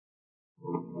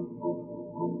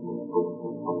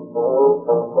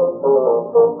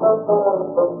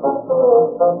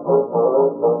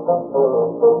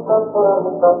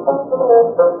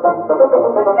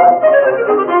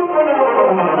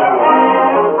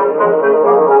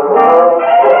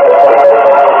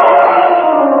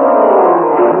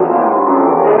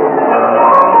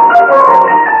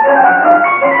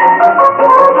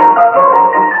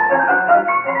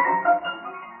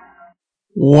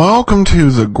Welcome to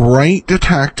the Great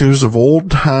Detectives of Old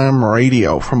Time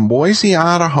Radio. From Boise,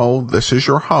 Idaho, this is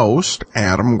your host,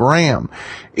 Adam Graham.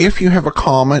 If you have a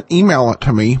comment, email it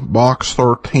to me,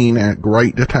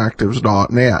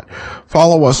 box13@greatdetectives.net.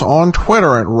 Follow us on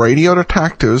Twitter at Radio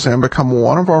Detectives and become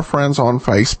one of our friends on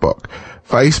Facebook.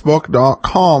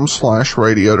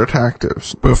 Facebook.com/Radio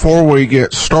Detectives. Before we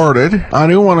get started, I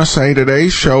do want to say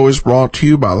today's show is brought to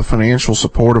you by the financial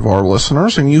support of our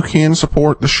listeners, and you can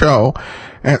support the show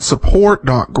at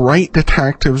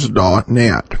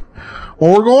support.greatdetectives.net.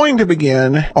 Well, we're going to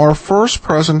begin our first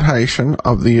presentation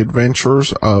of the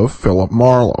adventures of Philip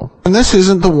Marlowe. And this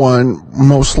isn't the one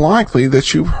most likely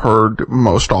that you've heard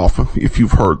most often if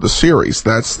you've heard the series.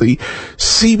 That's the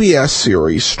CBS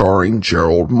series starring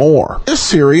Gerald Moore. This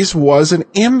series was an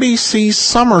NBC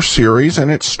summer series and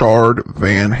it starred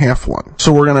Van Heflin.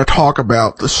 So we're going to talk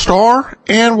about the star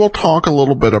and we'll talk a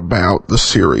little bit about the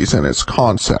series and its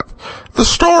concept. The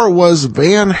star was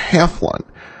Van Heflin,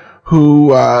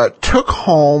 who took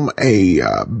home a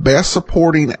Best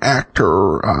Supporting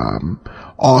Actor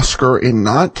Oscar in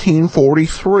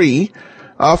 1943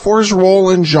 for his role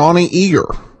in Johnny Eager.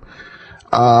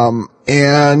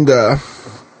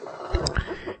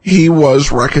 He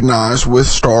was recognized with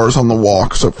stars on the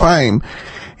walks of fame.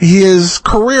 His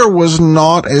career was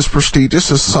not as prestigious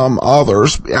as some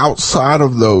others outside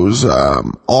of those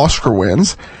Oscar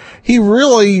wins. He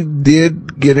really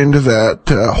did get into that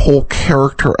whole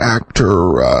character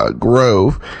actor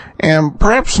groove, and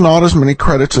perhaps not as many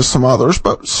credits as some others,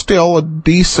 but still a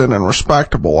decent and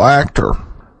respectable actor,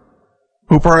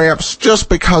 who perhaps just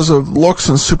because of looks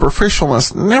and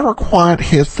superficialness never quite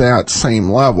hit that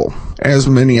same level as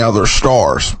many other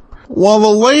stars. While the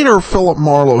later Philip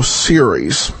Marlowe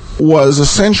series was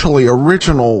essentially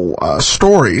original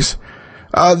stories,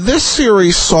 this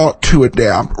series sought to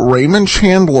adapt Raymond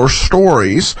Chandler's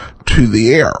stories to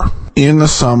the air in the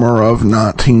summer of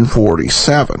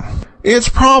 1947. It's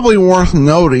probably worth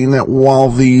noting that while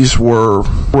these were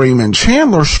Raymond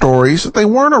Chandler stories, they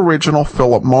weren't original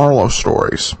Philip Marlowe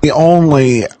stories. The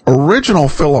only original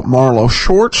Philip Marlowe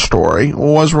short story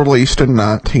was released in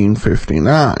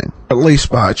 1959. At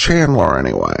least by Chandler,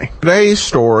 anyway. Today's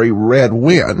story, Red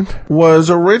Wind,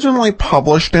 was originally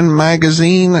published in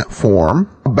magazine form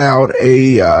about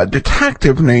a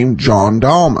detective named John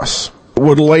Dalmas. It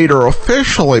would later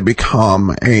officially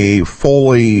become a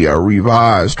fully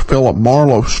revised Philip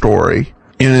Marlowe story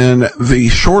in the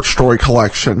short story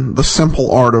collection, The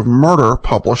Simple Art of Murder,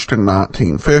 published in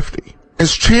 1950.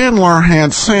 As Chandler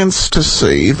had sense to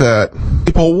see that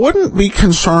people wouldn't be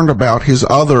concerned about his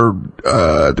other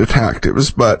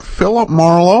detectives, but Philip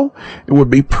Marlowe, it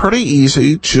would be pretty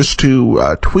easy just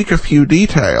to tweak a few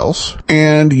details,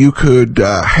 and you could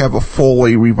have a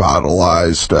fully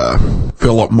revitalized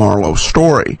Philip Marlowe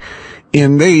story.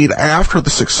 Indeed, after the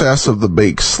success of The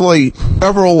Big Sleep,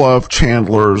 several of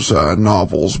Chandler's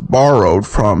novels borrowed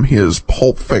from his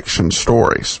pulp fiction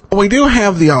stories. We do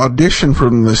have the audition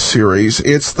from this series.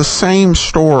 It's the same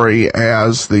story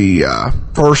as the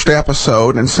first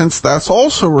episode, and since that's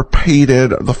also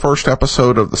repeated the first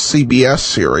episode of the CBS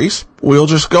series, we'll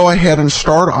just go ahead and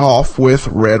start off with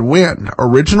Red Wind.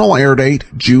 Original air date,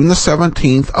 June the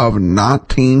 17th of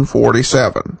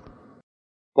 1947.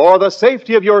 For the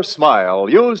safety of your smile,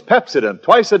 use Pepsodent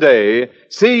twice a day.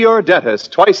 See your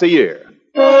dentist twice a year.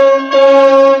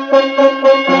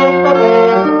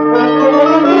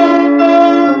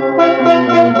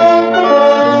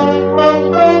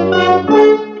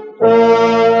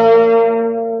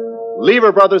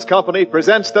 Lever Brothers Company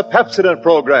presents the Pepsodent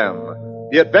program,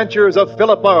 The Adventures of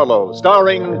Philip Marlowe,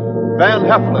 starring Van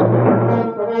Heflin.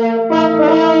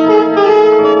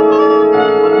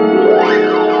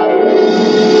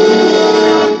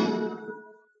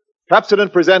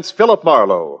 Pepsodent presents Philip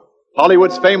Marlowe,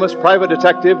 Hollywood's famous private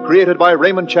detective created by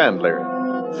Raymond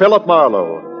Chandler. Philip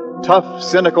Marlowe, tough,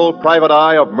 cynical private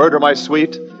eye of Murder My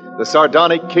Sweet, the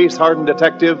sardonic, case-hardened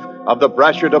detective of The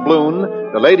Brasher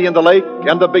Doubloon, The Lady in the Lake,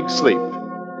 and The Big Sleep.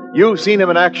 You've seen him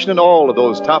in action in all of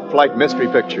those top-flight mystery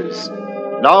pictures.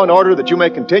 Now, in order that you may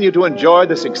continue to enjoy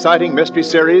this exciting mystery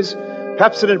series,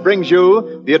 Pepsodent brings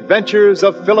you The Adventures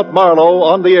of Philip Marlowe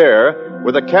on the air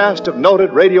with a cast of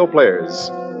noted radio players.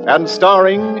 and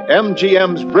starring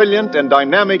MGM's brilliant and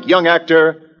dynamic young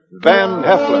actor, Van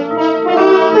Heflin.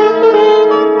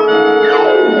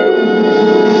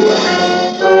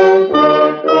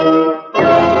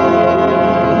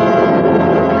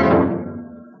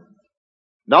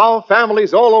 Now,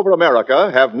 families all over America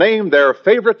have named their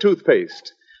favorite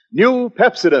toothpaste. New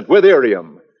Pepsodent with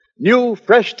Irium. New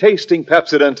fresh-tasting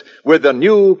Pepsodent with the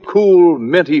new, cool,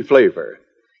 minty flavor.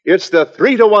 It's the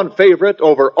 3-to-1 favorite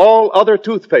over all other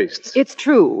toothpastes. It's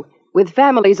true. With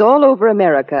families all over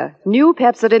America, new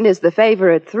Pepsodent is the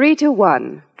favorite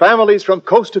 3-to-1. Families from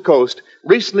coast to coast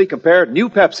recently compared new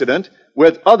Pepsodent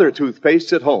with other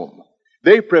toothpastes at home.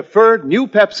 They preferred new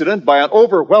Pepsodent by an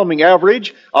overwhelming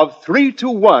average of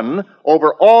 3-to-1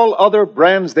 over all other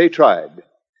brands they tried.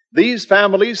 These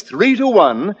families,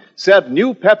 3-to-1, said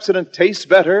new Pepsodent tastes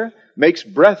better, makes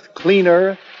breath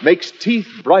cleaner, makes teeth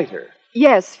brighter.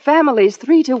 Yes, families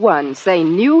 3-to-1 say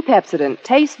new Pepsodent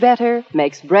tastes better,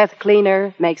 makes breath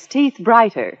cleaner, makes teeth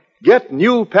brighter. Get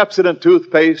new Pepsodent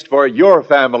toothpaste for your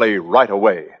family right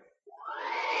away.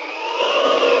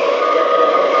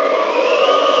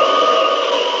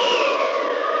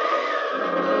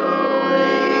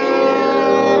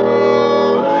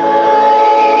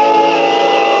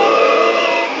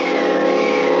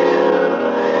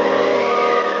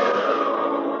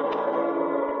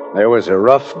 There was a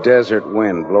rough desert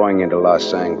wind blowing into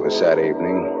Los Angeles that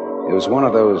evening. It was one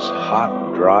of those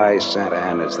hot, dry Santa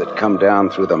Anas that come down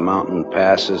through the mountain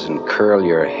passes and curl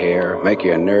your hair, make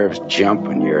your nerves jump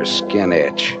and your skin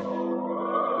itch.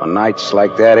 On nights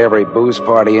like that, every booze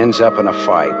party ends up in a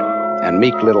fight, and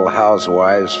meek little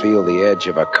housewives feel the edge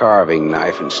of a carving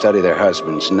knife and study their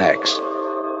husbands' necks.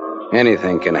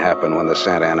 Anything can happen when the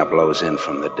Santa Ana blows in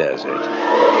from the desert.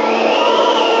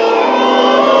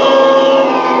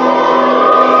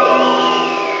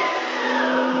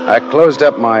 I closed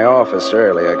up my office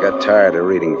early. I got tired of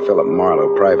reading Philip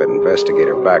Marlowe, private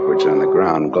investigator, backwards on the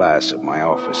ground glass of my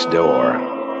office door.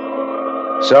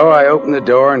 So I opened the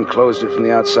door and closed it from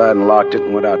the outside and locked it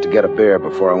and went out to get a beer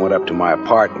before I went up to my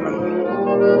apartment.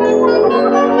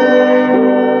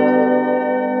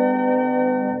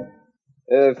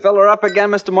 Filler up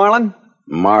again, Mr. Marlin?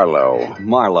 Marlowe.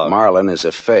 Marlowe. Marlin is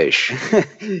a fish.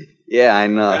 Yeah, I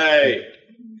know.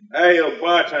 Hey, you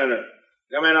bartender.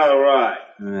 Give me another rye.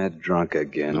 Drunk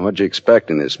again. What'd you expect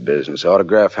in this business?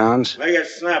 Autograph hounds? Make it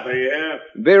snappy, you hear?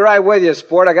 Be right with you,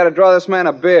 sport. I gotta draw this man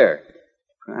a beer.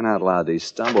 Crying out loud, these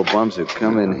stumble bums who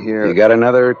come in here. You got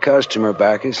another customer,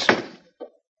 Bacchus?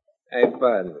 Hey,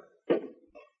 Bud.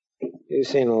 You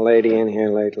seen a lady in here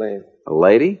lately? A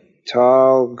lady?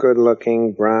 Tall,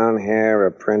 good-looking, brown hair,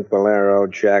 a print bolero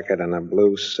jacket, and a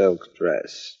blue silk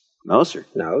dress. No, sir.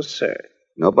 No, sir.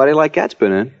 Nobody like that's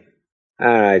been in. All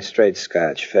right, straight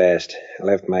scotch, fast. I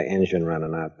left my engine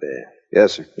running out there.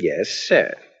 Yes, sir. Yes,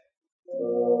 sir.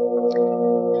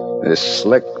 This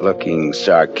slick-looking,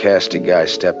 sarcastic guy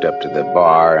stepped up to the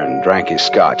bar and drank his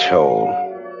scotch whole.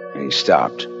 And he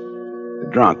stopped. The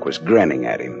drunk was grinning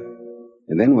at him.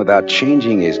 And then, without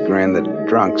changing his grin, the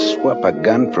drunk swept a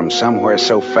gun from somewhere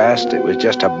so fast it was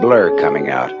just a blur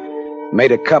coming out.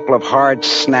 Made a couple of hard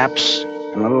snaps,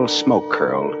 and a little smoke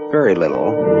curled. Very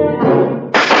little.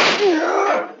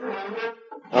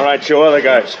 All right, you other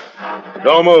guys.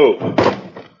 Don't move.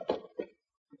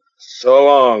 So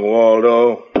long,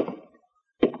 Waldo.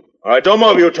 All right, don't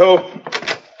move, you two.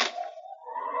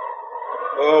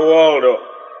 Oh, Waldo.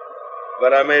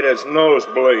 But I made his nose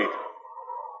bleed.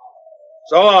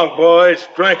 So long, boys.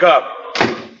 Drink up.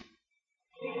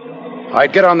 All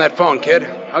right, get on that phone, kid.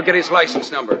 I'll get his license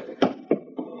number.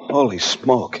 Holy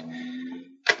smoke.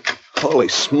 Holy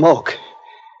smoke.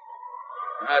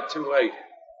 Not too late.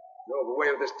 Drove away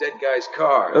with this dead guy's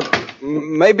car.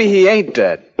 Maybe he ain't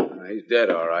dead. He's dead,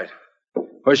 all right.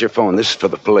 Where's your phone? This is for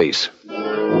the police.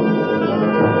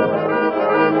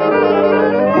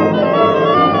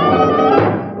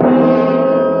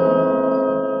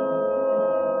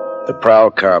 The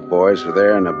prowl car boys were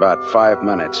there in about 5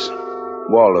 minutes.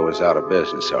 Waldo was out of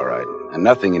business, all right, and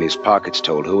nothing in his pockets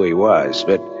told who he was,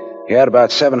 but he had about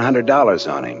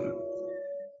 $700 on him.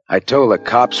 I told the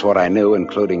cops what I knew,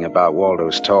 including about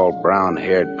Waldo's tall,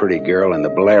 brown-haired, pretty girl in the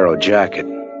bolero jacket.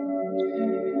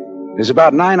 It was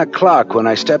about 9 o'clock when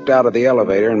I stepped out of the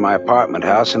elevator in my apartment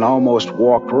house and almost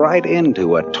walked right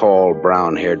into a tall,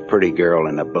 brown-haired, pretty girl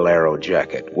in a bolero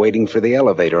jacket, waiting for the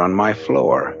elevator on my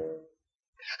floor.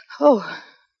 Oh,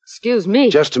 excuse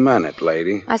me. Just a minute,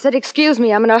 lady. I said excuse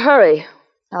me. I'm in a hurry.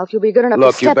 Now, if you'll be good enough to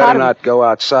Look, step you better out of... not go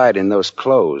outside in those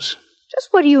clothes.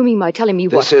 Just what do you mean by telling me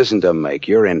what? This isn't a make.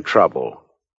 You're in trouble.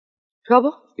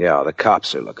 Trouble? Yeah, the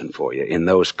cops are looking for you in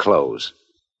those clothes.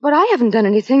 But I haven't done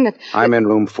anything that... I'm in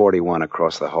room 41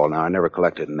 across the hall now. I never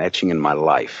collected an etching in my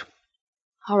life.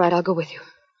 All right, I'll go with you.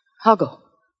 I'll go.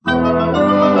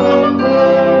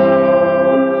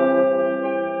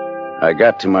 I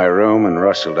got to my room and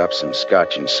rustled up some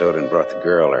scotch and soda and brought the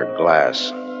girl her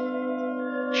glass.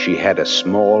 She had a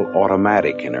small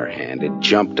automatic in her hand. It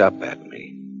jumped up at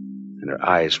me, and her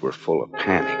eyes were full of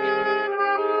panic.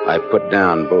 I put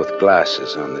down both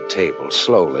glasses on the table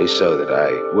slowly so that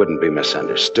I wouldn't be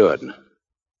misunderstood.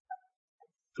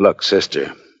 Look,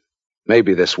 sister,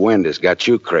 maybe this wind has got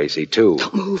you crazy, too.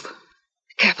 Don't move.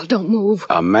 Be careful, don't move.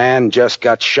 A man just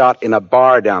got shot in a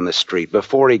bar down the street.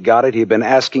 Before he got it, he'd been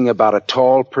asking about a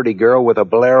tall, pretty girl with a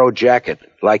bolero jacket,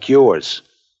 like yours.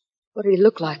 What did he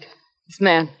look like, this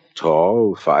man?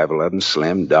 Tall, 5'11",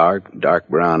 slim, dark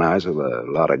brown eyes with a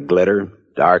lot of glitter,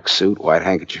 dark suit, white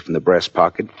handkerchief in the breast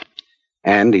pocket.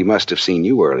 And he must have seen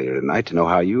you earlier tonight to know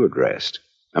how you were dressed.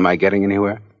 Am I getting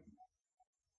anywhere?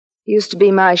 He used to be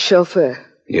my chauffeur.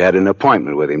 You had an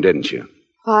appointment with him, didn't you?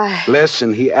 Why?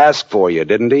 Listen, he asked for you,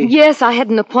 didn't he? Yes, I had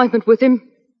an appointment with him.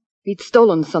 He'd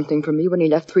stolen something from me when he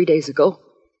left 3 days ago.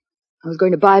 I was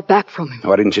going to buy it back from him.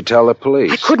 Why didn't you tell the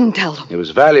police? I couldn't tell them. It was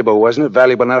valuable, wasn't it?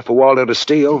 Valuable enough for Waldo to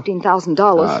steal? $15,000.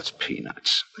 Oh, it's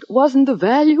peanuts. But it wasn't the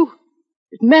value.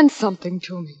 It meant something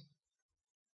to me.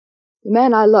 The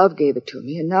man I love gave it to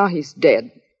me, and now he's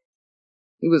dead.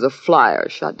 He was a flyer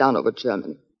shot down over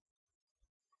Germany.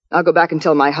 I'll go back and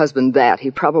tell my husband that.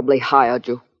 He probably hired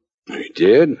you. He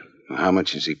did? How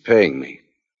much is he paying me?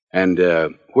 And,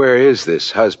 where is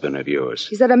this husband of yours?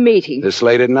 He's at a meeting. This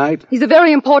late at night? He's a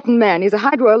very important man. He's a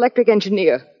hydroelectric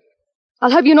engineer.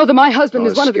 I'll have you know that my husband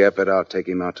is one of the... Skip it. I'll take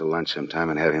him out to lunch sometime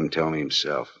and have him tell me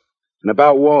himself. And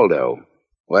about Waldo.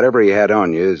 Whatever he had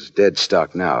on you is dead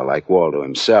stock now, like Waldo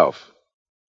himself.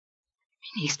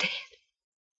 He's dead.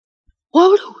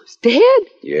 Waldo's dead?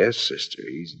 Yes, sister,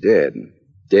 he's dead.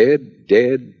 Dead.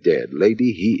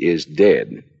 Lady, he is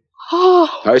dead.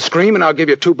 Oh. I scream and I'll give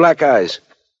you 2 black eyes.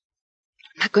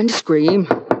 I'm not going to scream.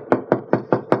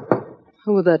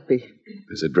 Who would that be?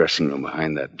 There's a dressing room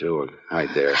behind that door. Hide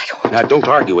there. Now, don't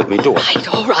argue with me. Do it.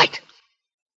 All right.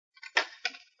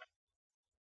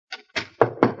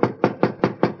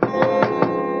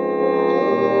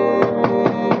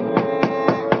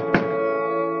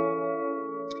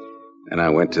 And I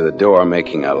went to the door,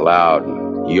 making a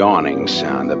loud, yawning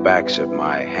sound. The backs of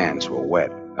my hands were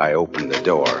wet. I opened the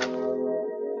door.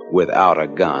 Without a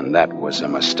gun, that was a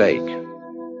mistake.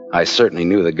 I certainly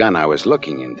knew the gun I was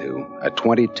looking into, a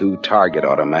 .22 target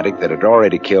automatic that had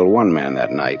already killed 1 man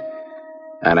that night.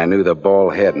 And I knew the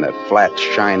bald head and the flat,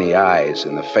 shiny eyes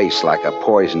and the face like a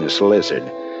poisonous lizard.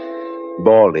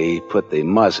 Baldy put the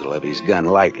muzzle of his gun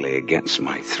lightly against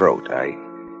my throat.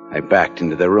 I backed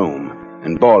into the room,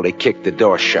 and Baldy kicked the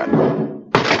door shut.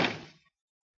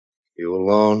 You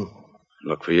alone?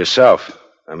 Look for yourself.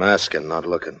 I'm asking, not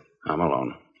looking. I'm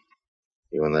alone.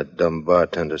 You and that dumb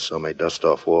bartender saw me dust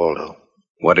off Waldo.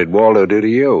 What did Waldo do to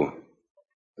you?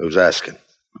 Who's asking?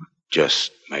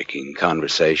 Just making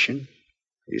conversation.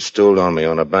 He stooled on me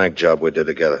on a bank job we did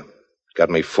together. Got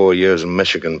me 4 years in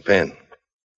Michigan pen.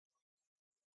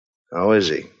 How is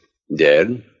he?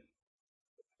 Dead.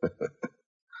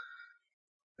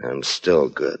 I'm still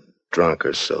good, drunk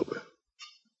or sober.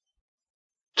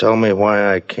 Tell me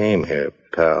why I came here,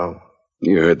 pal.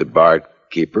 You heard the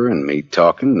barkeeper and me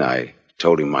talking. I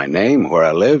told him my name, where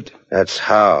I lived. That's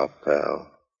how,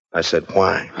 pal. I said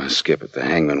why. Skip it. The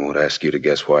hangman won't ask you to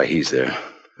guess why he's there.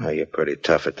 Oh, you're pretty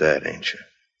tough at that, ain't you?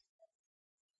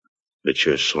 But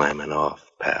you're slamming off,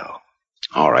 pal.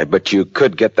 All right, but you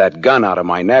could get that gun out of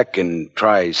my neck and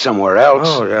try somewhere else.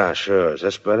 Oh, yeah, sure. Is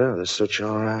this better? This suits you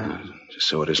all right? Just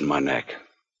so it isn't my neck.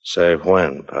 Say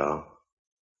when, pal?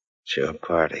 It's your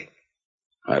party.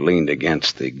 I leaned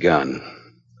against the gun.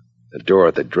 The door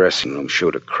of the dressing room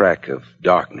showed a crack of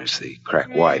darkness. The crack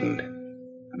widened.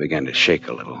 I began to shake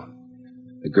a little.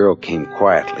 The girl came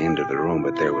quietly into the room,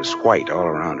 but there was white all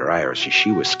around her iris.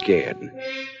 She was scared.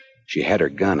 She had her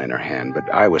gun in her hand, but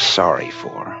I was sorry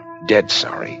for her. Dead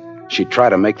sorry. She'd try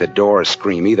to make the door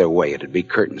scream. Either way, it'd be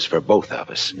curtains for both of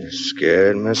us. You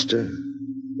scared, mister?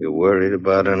 You worried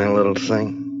about any little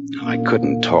thing? I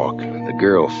couldn't talk. The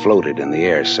girl floated in the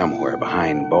air somewhere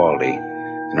behind Baldy,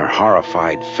 and her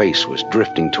horrified face was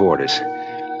drifting toward us.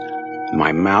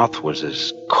 My mouth was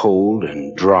as cold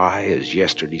and dry as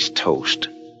yesterday's toast.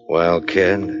 Well,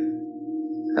 kid,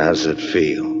 how's it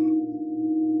feel?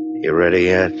 You ready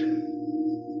yet?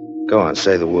 Go on,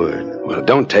 say the word. Well,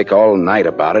 don't take all night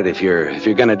about it if you're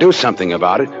going to do something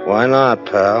about it. Why not,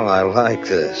 pal? I like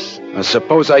this.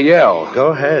 Suppose I yell. Go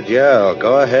ahead, yell.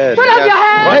 Go ahead. Put up your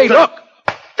hands! Hey, look!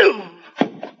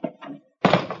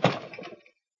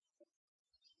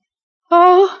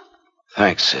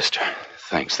 Thanks, sister.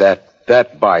 Thanks.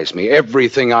 That buys me.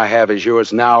 Everything I have is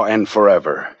yours now and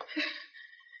forever.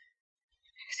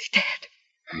 Is he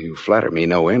dead? You flatter me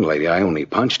no end, lady. I only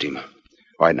punched him. All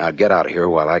right, now get out of here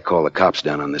while I call the cops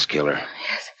down on this killer.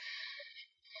 Yes.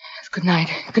 Good night.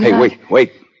 Good night. Hey,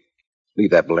 wait. Leave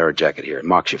that bolero jacket here. It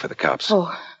marks you for the cops.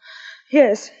 Oh,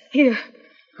 yes. Here.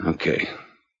 Okay.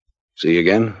 See you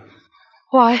again?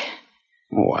 Why?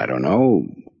 Oh, I don't know.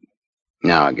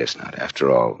 No, I guess not.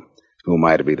 After all, who am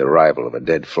I to be the rival of a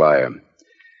dead flyer?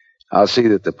 I'll see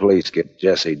that the police get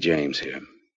Jesse James here.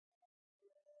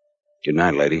 Good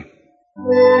night, lady.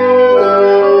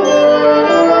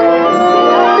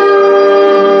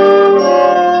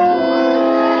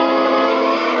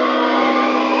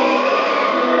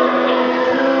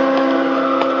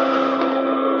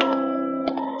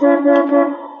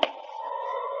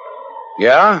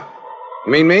 Yeah?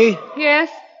 You mean me?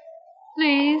 Yes,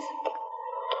 please.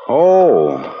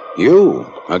 Oh, you.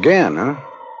 Again, huh?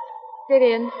 Get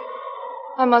in.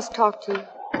 I must talk to you.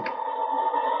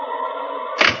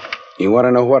 You want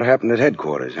to know what happened at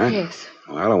headquarters, huh? Yes.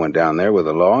 Well, I went down there with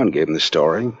the law and gave them the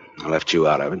story. I left you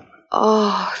out of it.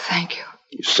 Oh, thank you.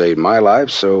 You saved my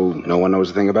life, so no one knows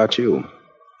a thing about you.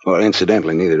 Well,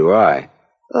 incidentally, neither do I.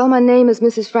 Well, my name is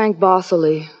Mrs. Frank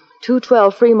Bosley.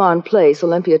 212 Fremont Place,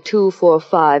 Olympia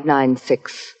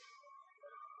 24596. Is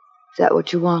that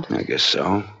what you want? I guess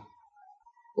so.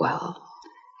 Well,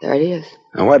 there it is.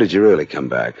 Now, why did you really come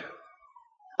back?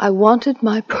 I wanted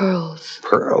my pearls.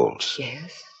 Pearls?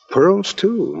 Yes. Pearls,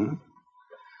 too,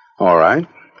 huh? All right.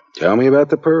 Tell me about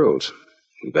the pearls.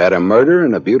 You've had a murder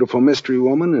and a beautiful mystery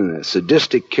woman and a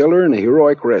sadistic killer and a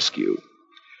heroic rescue.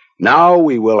 Now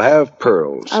we will have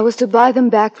pearls. I was to buy them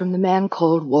back from the man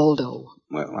called Waldo.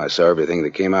 Well, I saw everything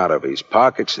that came out of his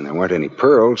pockets, and there weren't any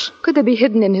pearls. Could they be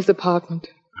hidden in his apartment?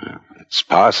 It's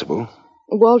possible.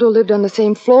 Waldo lived on the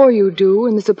same floor you do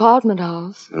in this apartment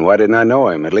house. And why didn't I know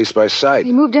him, at least by sight?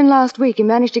 He moved in last week. He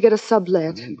managed to get a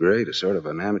sublet. Great, a sort of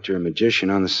an amateur magician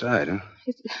on the side, huh?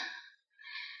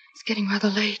 It's getting rather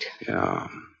late. Yeah.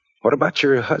 What about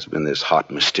your husband this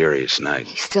hot, mysterious night?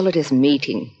 He's still at his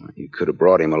meeting. You could have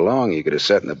brought him along. You could have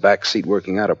sat in the back seat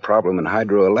working out a problem in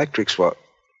hydroelectrics while...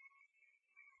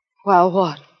 While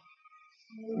what?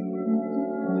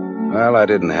 Well, I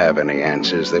didn't have any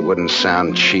answers. They wouldn't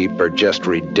sound cheap or just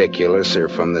ridiculous or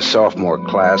from the sophomore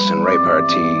class in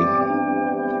repartee.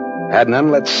 Had an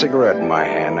unlit cigarette in my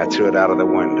hand. I threw it out of the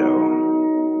window.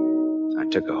 I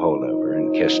took a hold of her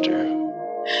and kissed her.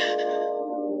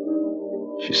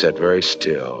 She sat very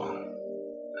still.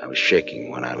 I was shaking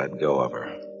when I let go of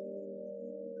her.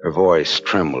 Her voice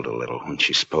trembled a little when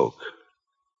she spoke.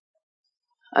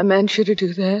 I meant you to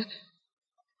do that.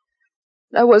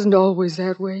 I wasn't always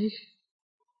that way.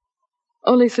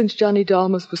 Only since Johnny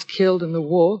Dalmas was killed in the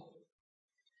war.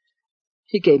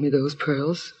 He gave me those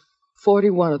pearls.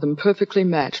 41 of them perfectly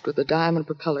matched with a diamond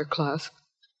propeller clasp.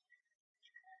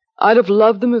 I'd have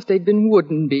loved them if they'd been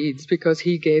wooden beads because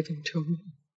he gave them to me.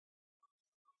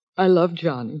 I love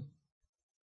Johnny.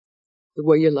 The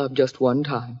way you love just one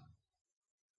time.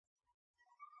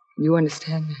 You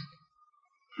understand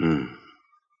that?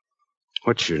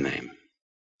 What's your name?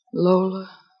 Lola.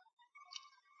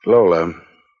 Lola,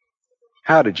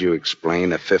 how did you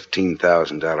explain a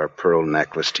 $15,000 pearl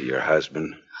necklace to your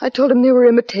husband? I told him they were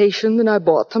imitation, and I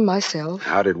bought them myself.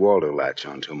 How did Waldo latch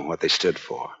onto them and what they stood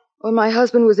for? When my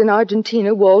husband was in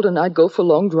Argentina, Waldo and I'd go for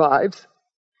long drives.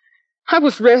 I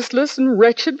was restless and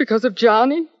wretched because of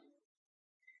Johnny.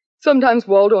 Sometimes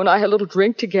Waldo and I had a little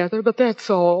drink together, but that's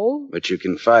all. But you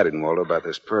confided in Waldo about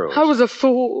those pearls. I was a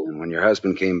fool. And when your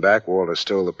husband came back, Waldo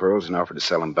stole the pearls and offered to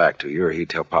sell them back to you, or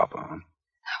he'd tell Papa, huh? I was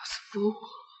a fool.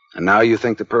 And now you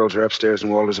think the pearls are upstairs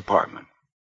in Waldo's apartment?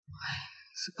 I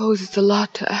suppose it's a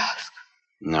lot to ask.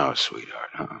 No, sweetheart,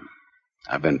 huh?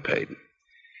 I've been paid.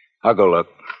 I'll go look.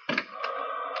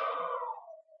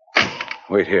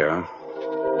 Wait here, huh?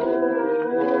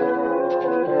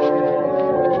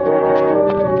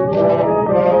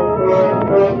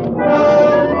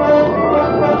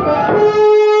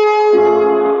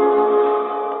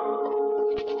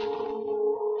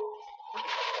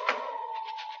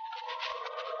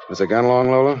 Was the gun long,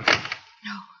 Lola? No.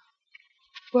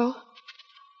 Well?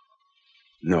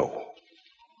 No.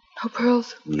 No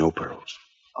pearls? No pearls.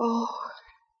 Oh.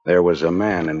 There was a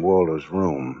man in Waldo's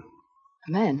room.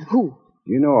 A man? Who?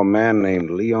 You know a man named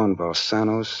Leon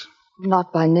Balsanos?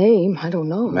 Not by name. I don't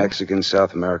know. Mexican,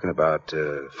 South American, about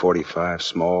 45,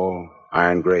 small,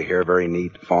 iron gray hair, very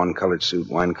neat, fawn-colored suit,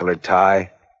 wine-colored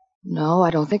tie. No,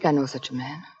 I don't think I know such a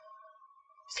man.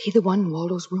 Is he the one in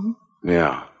Waldo's room?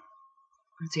 Yeah.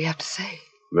 What does he have to say?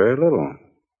 Very little.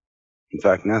 In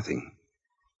fact, nothing.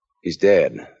 He's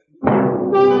dead.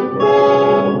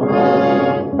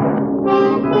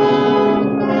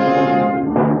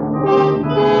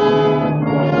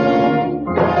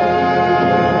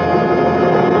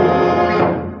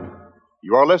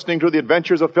 You are listening to The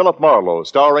Adventures of Philip Marlowe,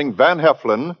 starring Van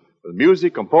Heflin, with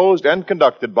music composed and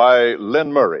conducted by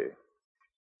Lynn Murray.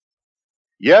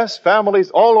 Yes, families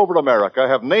all over America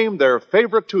have named their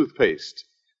favorite toothpaste.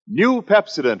 New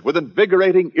Pepsodent with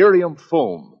invigorating Irium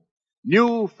foam.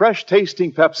 New,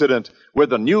 fresh-tasting Pepsodent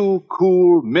with a new,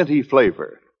 cool, minty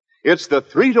flavor. It's the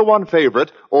 3-to-1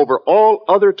 favorite over all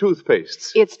other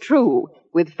toothpastes. It's true.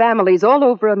 With families all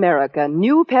over America,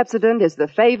 new Pepsodent is the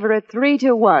favorite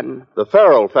 3-to-1. The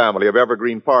Farrell family of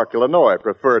Evergreen Park, Illinois,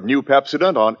 preferred new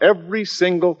Pepsodent on every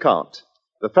single count.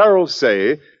 The Farrells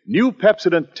say new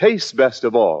Pepsodent tastes best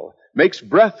of all, makes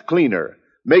breath cleaner,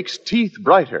 makes teeth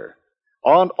brighter.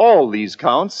 On all these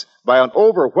counts, by an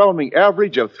overwhelming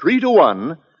average of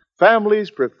 3-to-1,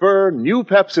 families prefer new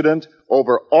Pepsodent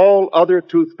over all other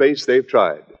toothpaste they've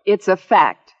tried. It's a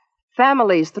fact.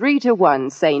 Families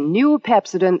 3-to-1 say new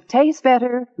Pepsodent tastes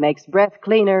better, makes breath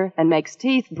cleaner, and makes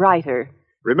teeth brighter.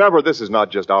 Remember, this is not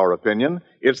just our opinion.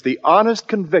 It's the honest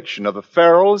conviction of the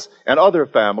Farrells and other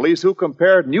families who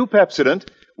compared new Pepsodent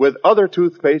with other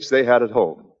toothpaste they had at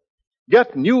home.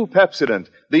 Get new Pepsodent,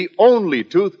 the only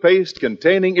toothpaste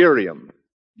containing Irium.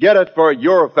 Get it for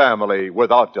your family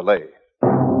without delay.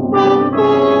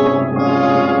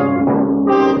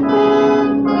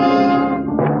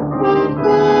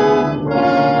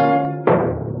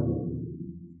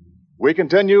 We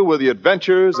continue with The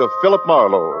Adventures of Philip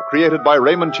Marlowe, created by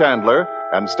Raymond Chandler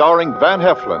and starring Van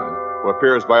Heflin, who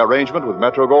appears by arrangement with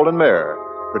Metro-Goldwyn-Mayer,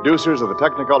 producers of the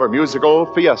Technicolor musical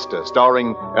Fiesta,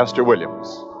 starring Esther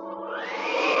Williams.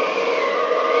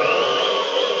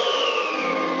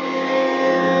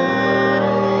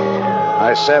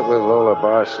 I sat with Lola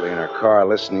Barsley in her car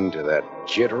listening to that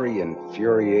jittery,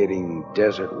 infuriating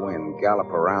desert wind gallop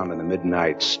around in the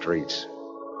midnight streets.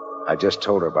 I just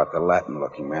told her about the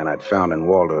Latin-looking man I'd found in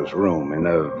Waldo's room in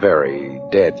a very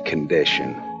dead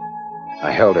condition.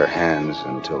 I held her hands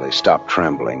until they stopped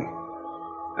trembling.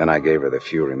 Then I gave her the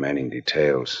few remaining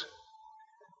details.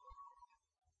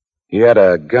 He had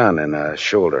a gun in a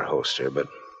shoulder holster, but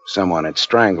someone had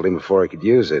strangled him before he could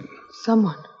use it.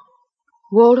 Someone?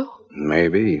 Waldo?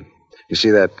 Maybe. You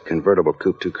see that convertible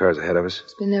coupe 2 cars ahead of us?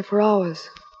 It's been there for hours.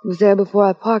 It was there before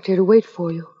I parked here to wait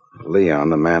for you. Leon,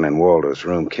 the man in Waldo's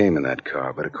room, came in that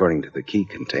car, but according to the key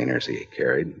containers he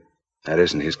carried, that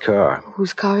isn't his car.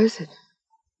 Whose car is it?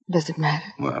 Does it matter?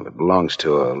 Well, it belongs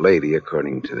to a lady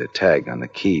according to the tag on the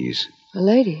keys. A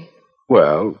lady?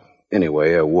 Well,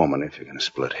 anyway, a woman, if you're going to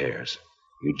split hairs.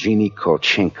 Eugenie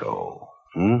Kolchenko.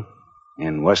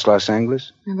 In West Los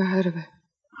Angeles? Never heard of her.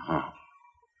 Oh.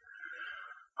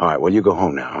 All right, well, you go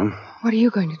home now, huh? What are you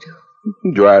going to do?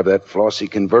 Drive that flossy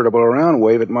convertible around,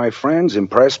 wave at my friends,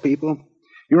 impress people.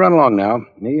 You run along now.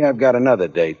 Me, I've got another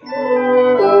date.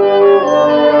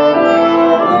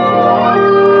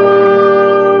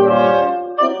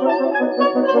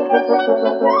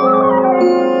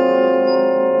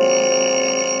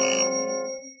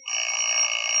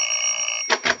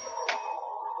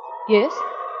 Yes?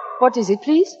 What is it,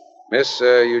 please? Miss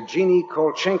Eugenie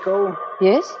Kolchenko?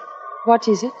 Yes? What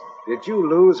is it? Did you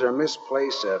lose or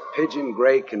misplace a pigeon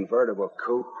gray convertible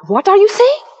coupe? What are you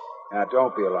saying? Now,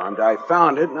 don't be alarmed. I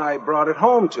found it and I brought it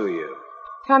home to you.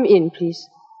 Come in, please.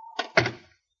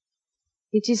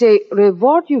 It is a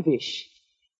reward you wish.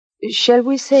 Shall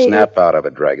we say... Snap out of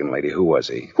it, Dragon Lady. Who was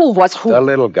he? Who was who? The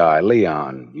little guy,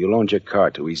 Leon. You loaned your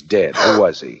car to. He's dead. Who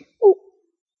was he?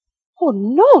 Oh,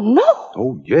 no.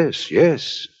 Oh, yes.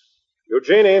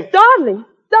 Eugenie. Darling,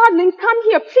 come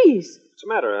here, please. What's the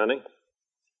matter, honey?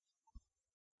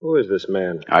 Who is this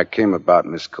man? I came about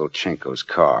Miss Kolchenko's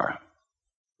car.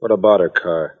 What about her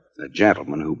car? The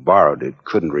gentleman who borrowed it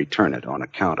couldn't return it on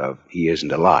account of he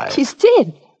isn't alive. He's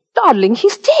dead. Darling,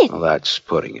 he's dead. Well, that's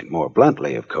putting it more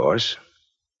bluntly, of course.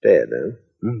 Dead,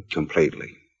 huh?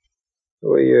 Completely.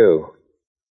 Who are you?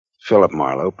 Philip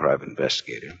Marlowe, private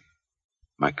investigator.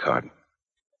 My card.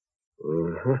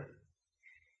 Mm-hmm.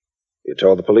 You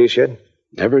told the police yet?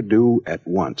 Never do at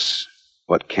once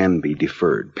what can be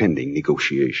deferred pending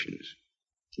negotiations.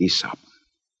 Aesop.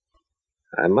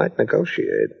 I might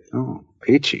negotiate. Oh,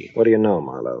 peachy. What do you know,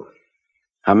 Marlowe?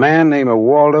 A man named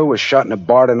Waldo was shot in a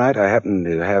bar tonight. I happen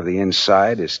to have the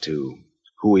inside as to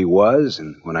who he was,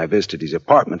 and when I visited his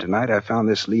apartment tonight, I found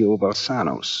this Leo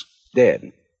Balsanos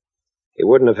dead. He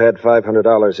wouldn't have had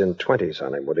 $500 in 20s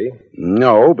on him, would he?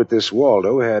 No, but this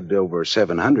Waldo had over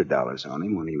 $700 on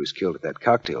him when he was killed at that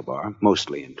cocktail bar,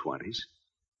 mostly in 20s.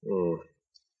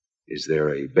 Is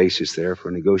there a basis there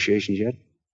for negotiations yet?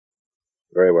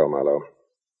 Very well, Marlowe.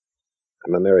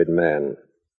 I'm a married man. There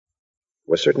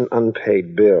were certain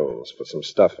unpaid bills for some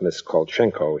stuff Miss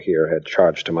Kolchenko here had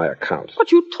charged to my account.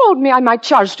 But you told me I might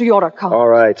charge to your account. All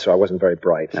right, so I wasn't very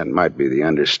bright. That might be the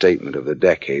understatement of the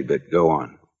decade, but go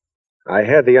on. I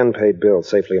had the unpaid bill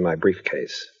safely in my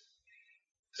briefcase.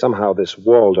 Somehow this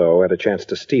Waldo had a chance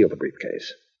to steal the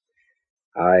briefcase.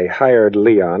 I hired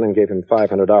Leon and gave him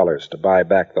 $500 to buy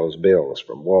back those bills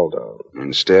from Waldo.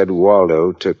 Instead,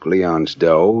 Waldo took Leon's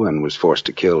dough and was forced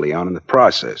to kill Leon in the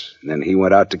process. And then he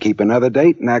went out to keep another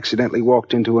date and accidentally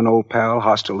walked into an old pal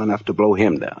hostile enough to blow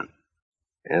him down.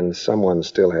 And someone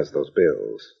still has those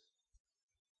bills.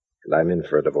 And I'm in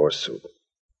for a divorce suit.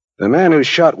 The man who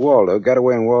shot Waldo got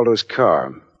away in Waldo's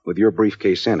car with your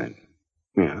briefcase in it.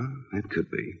 Yeah, that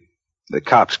could be. The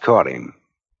cops caught him.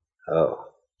 Oh.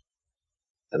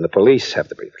 And the police have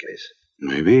the briefcase.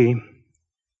 Maybe.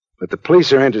 But the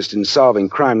police are interested in solving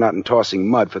crime, not in tossing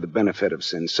mud for the benefit of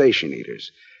sensation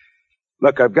eaters.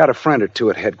 Look, I've got a friend or two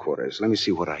at headquarters. Let me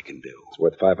see what I can do. It's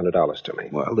worth $500 to me.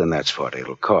 Well, then that's what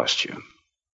it'll cost you.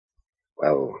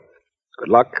 Well, good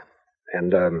luck.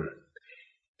 And,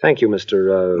 thank you,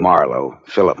 Mr. Marlowe.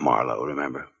 Philip Marlowe,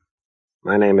 remember?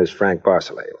 My name is Frank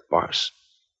Barcelay.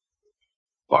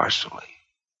 Barcelay.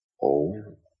 Oh.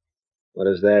 What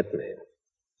does that mean?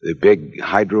 The big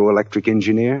hydroelectric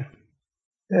engineer?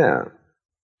 Yeah.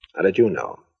 How did you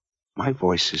know? My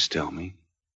voices tell me.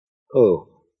 Who?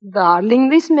 Darling,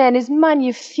 this man is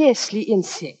manifestly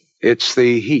insane. It's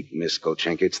the heat, Miss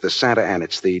Kolchenko. It's the Santa Ana.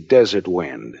 It's the desert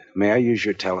wind. May I use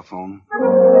your telephone?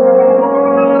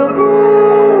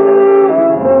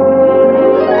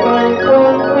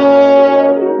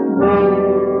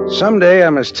 Someday I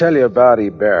must tell you about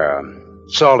Ibarra.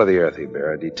 Salt of the earth,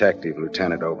 Ibarra, detective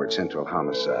lieutenant over at Central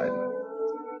Homicide.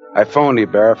 I phoned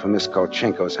Ibarra from Miss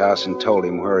Kolchenko's house and told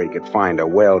him where he could find a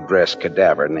well-dressed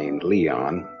cadaver named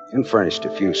Leon and furnished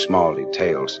a few small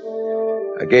details.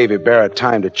 I gave Ibarra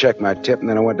time to check my tip, and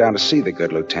then I went down to see the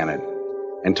good lieutenant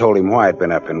and told him why I'd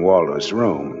been up in Waldo's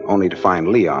room, only to find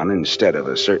Leon instead of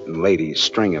a certain lady's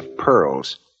string of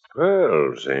pearls.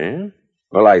 Pearls, eh?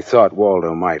 Well, I thought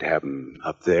Waldo might have them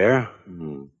up there.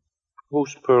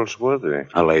 Whose pearls were they?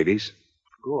 A lady's.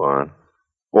 Go on.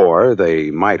 Or they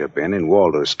might have been in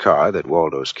Waldo's car that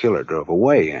Waldo's killer drove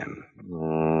away in.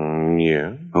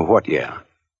 Yeah. Oh, what, yeah?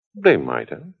 They might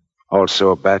have.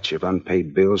 Also a batch of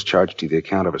unpaid bills charged to the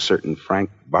account of a certain Frank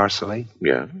Barcelay?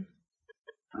 Yeah.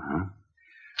 Uh-huh.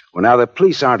 Well, now, the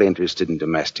police aren't interested in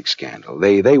domestic scandal.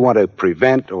 They want to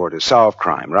prevent or to solve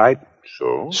crime, right?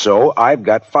 So I've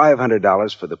got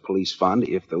 $500 for the police fund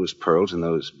if those pearls and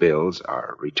those bills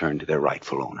are returned to their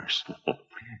rightful owners.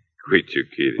 Quit your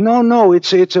kidding. No,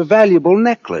 it's a valuable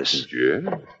necklace.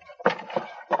 Yeah.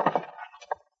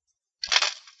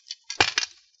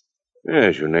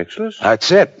 There's your necklace.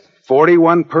 That's it.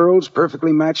 41 pearls,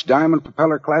 perfectly matched diamond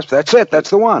propeller clasp. That's it. That's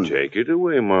the one. Take it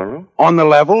away, Marlowe. On the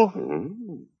level?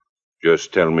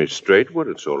 Just tell me straight what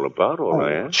it's all about, all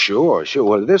I ask. Sure.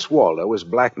 Well, this Waldo was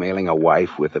blackmailing a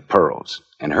wife with the pearls,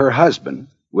 and her husband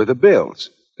with the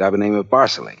bills, a guy by the name of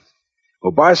Barcelay.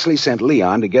 Well, Barcelay sent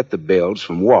Leon to get the bills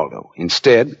from Waldo.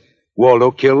 Instead,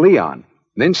 Waldo killed Leon,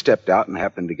 then stepped out and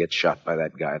happened to get shot by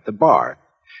that guy at the bar.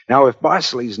 Now, if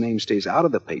Barcelay's name stays out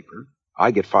of the paper, I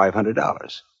get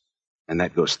 $500, and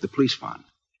that goes to the police fund.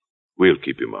 We'll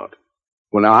keep him out.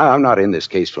 Well, now, I'm not in this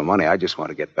case for money. I just want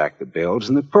to get back the bills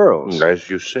and the pearls. As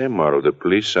you say, Marlowe, the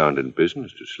police aren't in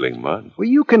business to sling mud. Well,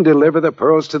 you can deliver the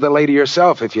pearls to the lady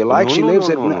yourself if you like. She lives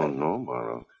at... No,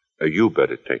 Marlowe. You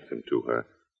better take them to her.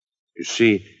 You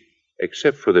see,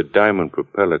 except for the diamond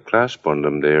propeller clasp on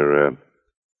them, they're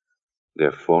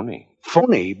phony.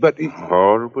 Phony? But...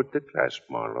 All but the clasp,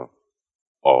 Marlowe.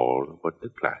 All but the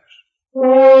clasp.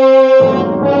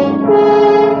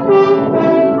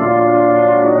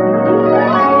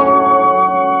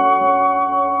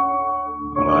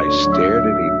 I stared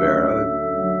at Ibarra.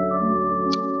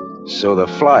 So the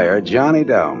flyer, Johnny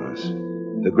Dalmas,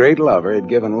 the great lover, had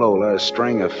given Lola a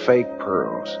string of fake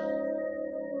pearls.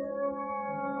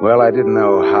 Well, I didn't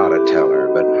know how to tell her,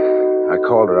 but I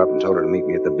called her up and told her to meet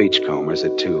me at the Beachcombers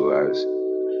at 2. I was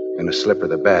going to slip her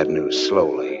the bad news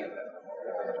slowly.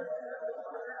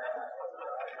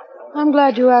 I'm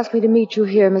glad you asked me to meet you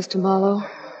here, Mr. Marlowe.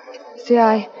 See,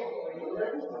 I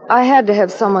had to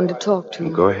have someone to talk to.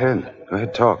 Go ahead. Go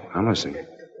ahead, talk. I'm listening.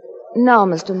 Now,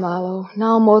 Mr. Marlowe,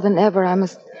 now more than ever, I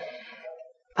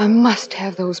must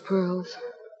have those pearls.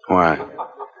 Why?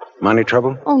 Money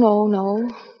trouble? Oh, no.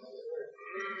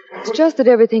 It's just that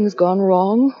everything's gone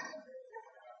wrong.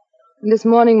 And this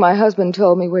morning, my husband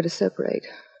told me we're to separate.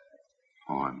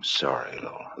 Oh, I'm sorry,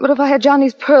 Lola. But if I had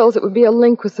Johnny's pearls, it would be a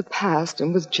link with the past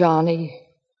and with Johnny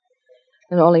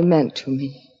and all he meant to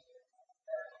me.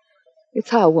 It's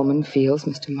how a woman feels,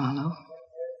 Mr. Marlowe.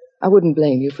 I wouldn't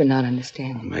blame you for not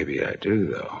understanding. Maybe I do,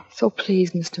 though. So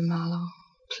please, Mr. Marlowe,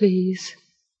 please,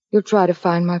 you'll try to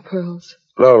find my pearls.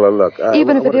 Lola, look,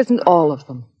 Even if it isn't all of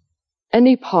them,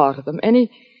 any part of them, any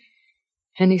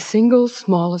single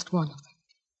smallest one of them.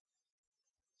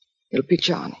 It'll be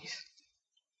Johnny's.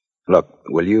 Look,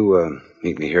 will you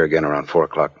meet me here again around 4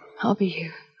 o'clock? I'll be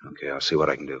here. Okay, I'll see what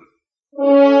I can do.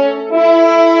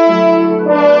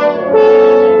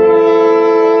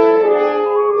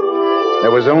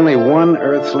 There was only one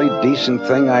earthly decent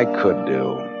thing I could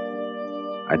do.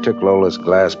 I took Lola's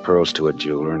glass pearls to a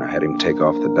jeweler, and I had him take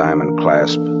off the diamond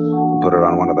clasp and put it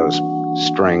on one of those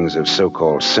strings of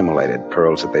so-called simulated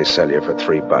pearls that they sell you for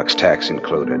 $3, tax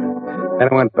included. Then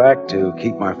I went back to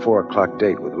keep my 4 o'clock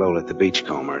date with Lola at the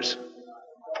Beachcombers.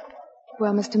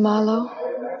 Well, Mr. Marlowe,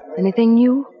 anything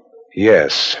new?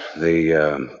 Yes,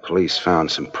 the police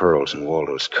found some pearls in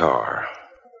Waldo's car.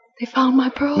 They found my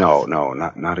pearls? No,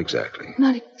 not exactly.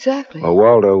 Not exactly. Well,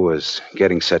 Waldo was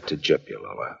getting set to gyp you,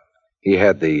 Lola. He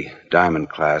had the diamond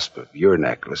clasp of your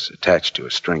necklace attached to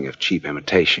a string of cheap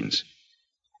imitations.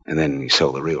 And then he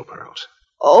sold the real pearls.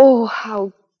 Oh,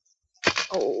 how...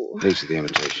 Oh. These are the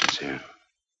imitations here.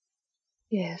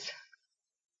 Yes.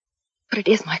 But it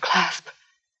is my clasp.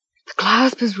 The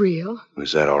clasp is real.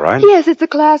 Is that all right? Yes, it's the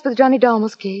clasp that Johnny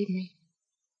Dalmas gave me.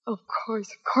 Of course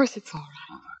it's all right.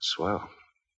 Oh, that's swell.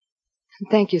 And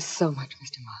thank you so much,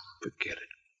 Mr. Marlowe. Forget it.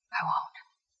 I won't.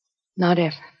 Not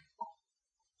ever.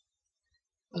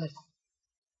 Well, is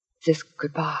this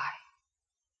goodbye?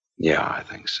 Yeah, I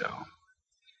think so.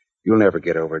 You'll never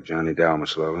get over Johnny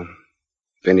Dalmas, Lola.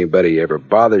 If anybody ever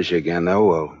bothers you again, though,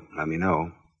 well, let me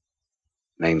know.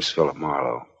 Name's Philip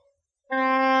Marlowe.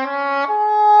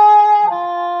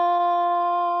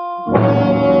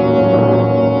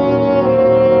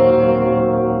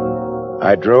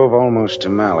 I drove almost to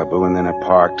Malibu, and then I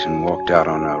parked and walked out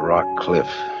on a rock cliff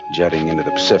jutting into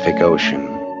the Pacific Ocean.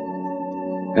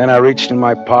 Then I reached in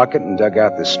my pocket and dug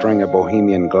out the string of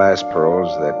Bohemian glass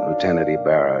pearls that Lieutenant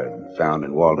Ibarra had found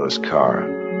in Waldo's car.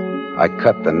 I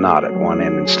cut the knot at one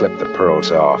end and slipped the pearls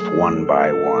off one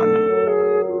by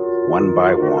one. One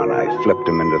by one, I flipped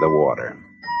them into the water.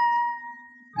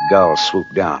 The gull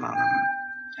swooped down on them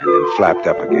and then flapped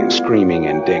up again, screaming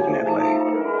indignantly.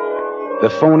 The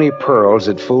phony pearls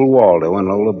had fooled Waldo and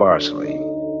Lola Barsley,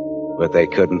 but they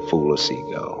couldn't fool a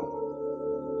seagull.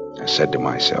 I said to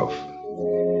myself,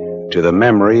 to the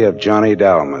memory of Johnny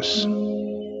Dalmas,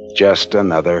 just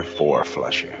another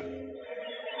four-flusher.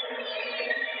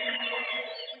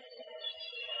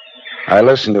 I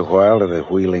listened a while to the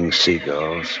wheeling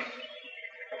seagulls.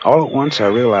 All at once I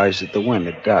realized that the wind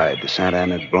had died. The Santa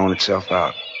Ana had blown itself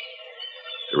out.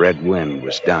 The red wind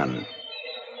was done.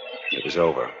 It was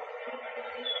over.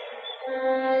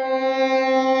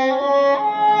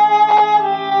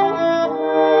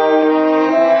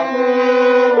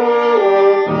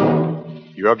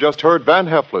 You have just heard Van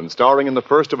Heflin starring in the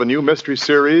first of a new mystery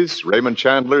series, Raymond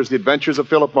Chandler's The Adventures of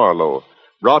Philip Marlowe,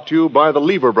 brought to you by the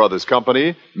Lever Brothers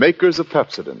Company, makers of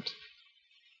Pepsodent.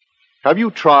 Have you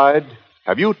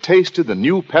tasted the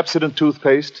new Pepsodent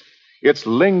toothpaste? Its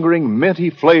lingering,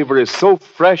 minty flavor is so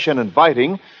fresh and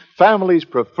inviting, families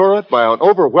prefer it by an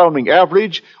overwhelming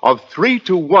average of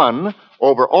 3-to-1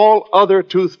 over all other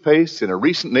toothpastes in a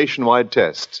recent nationwide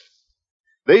test.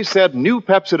 They said new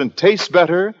Pepsodent tastes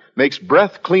better, makes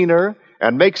breath cleaner,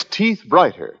 and makes teeth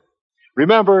brighter.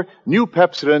 Remember, new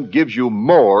Pepsodent gives you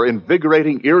more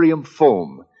invigorating irium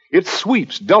foam. It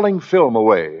sweeps dulling film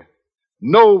away.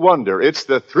 No wonder it's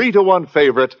the 3-to-1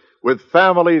 favorite with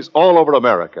families all over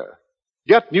America.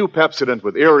 Get new Pepsodent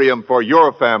with irium for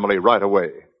your family right away.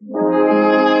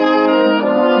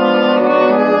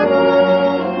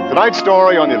 Tonight's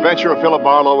story on the adventure of Philip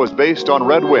Marlowe was based on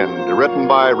Red Wind, written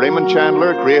by Raymond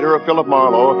Chandler, creator of Philip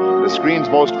Marlowe, the screen's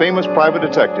most famous private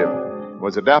detective. It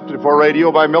was adapted for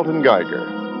radio by Milton Geiger.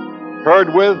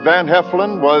 Heard with Van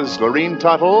Heflin was Lorene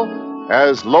Tuttle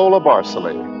as Lola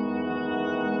Barsley.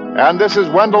 And this is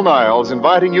Wendell Niles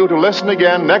inviting you to listen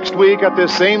again next week at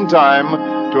this same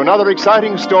time to another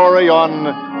exciting story on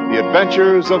the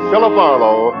adventures of Philip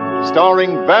Marlowe,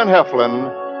 starring Van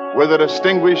Heflin, with a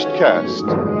distinguished cast.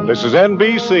 This is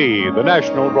NBC, the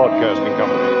National Broadcasting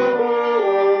Company.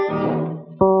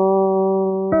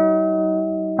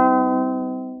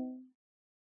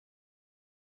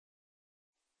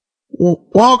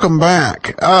 Welcome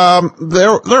back.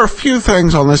 There are a few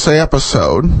things on this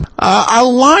episode. I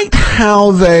liked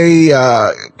how they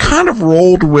kind of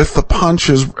rolled with the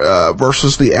punches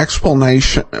versus the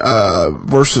explanation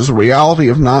versus the reality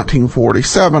of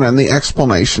 1947 and the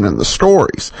explanation in the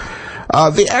stories.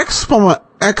 The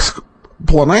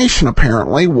explanation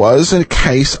apparently was a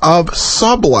case of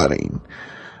subletting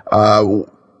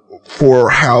for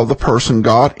how the person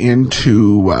got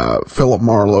into Philip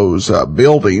Marlowe's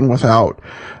building without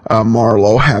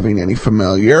Marlowe having any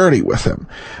familiarity with him.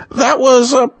 That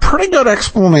was a pretty good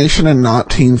explanation in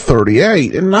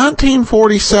 1938. In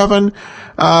 1947,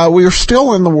 we were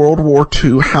still in the World War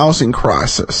II housing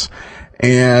crisis,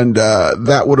 and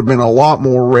that would have been a lot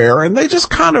more rare, and they just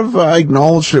kind of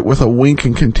acknowledged it with a wink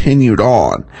and continued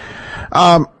on.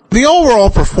 The overall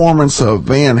performance of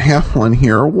Van Heflin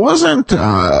here wasn't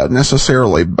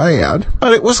necessarily bad,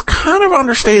 but it was kind of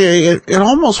understated. It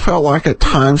almost felt like at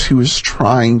times he was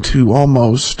trying to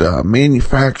almost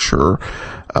manufacture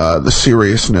the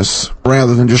seriousness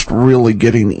rather than just really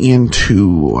getting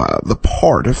into the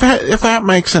part. If that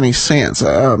makes any sense.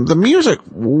 The music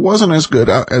wasn't as good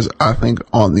as I think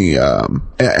on the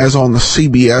as on the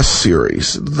CBS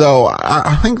series, though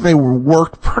I think they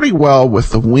worked pretty well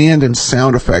with the wind and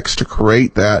sound effects to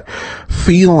create that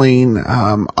feeling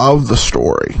of the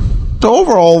story. So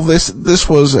overall, this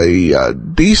was a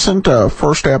decent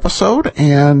first episode,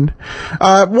 and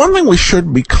one thing we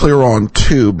should be clear on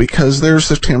too, because there's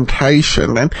the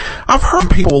temptation, and I've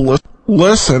heard people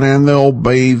listen and there'll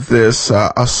be this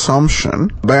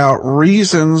assumption about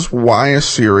reasons why a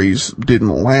series didn't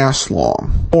last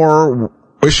long, or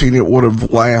wishing it would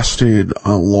have lasted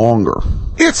longer.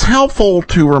 It's helpful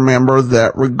to remember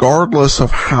that regardless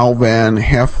of how Van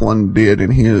Heflin did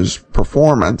in his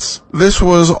performance, this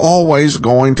was always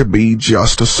going to be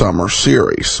just a summer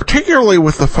series, particularly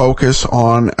with the focus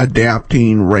on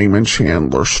adapting Raymond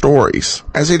Chandler stories,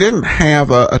 as he didn't have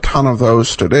a ton of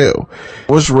those to do.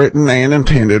 It was written and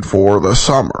intended for the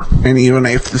summer, and even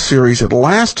if the series had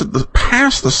lasted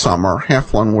past the summer,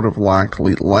 Heflin would have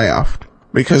likely left,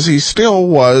 because he still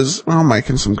was, well,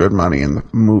 making some good money in the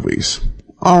movies.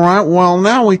 Alright, well,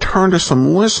 now we turn to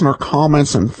some listener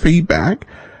comments and feedback.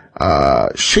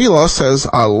 Sheila says,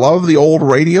 I love the old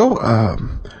radio,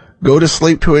 go to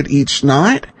sleep to it each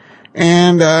night.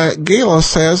 And Gayla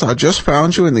says, I just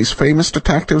found you in These Famous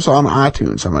Detectives on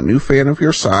iTunes. I'm a new fan of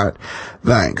your site.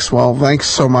 Thanks. Well, thanks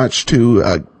so much to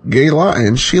Gayla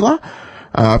and Sheila.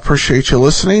 Appreciate you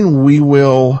listening. We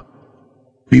will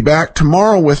be back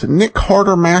tomorrow with Nick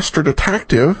Carter, Master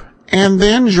Detective, and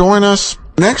then join us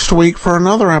next week for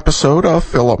another episode of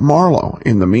Philip Marlowe.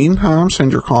 In the meantime,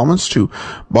 send your comments to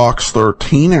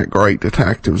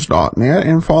box13@greatdetectives.net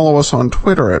and follow us on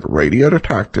Twitter at Radio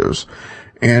Detectives,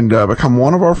 and become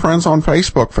one of our friends on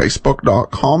Facebook,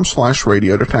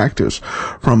 facebook.com/Radio Detectives.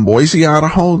 From Boise,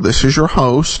 Idaho, this is your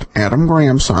host, Adam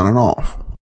Graham, signing off.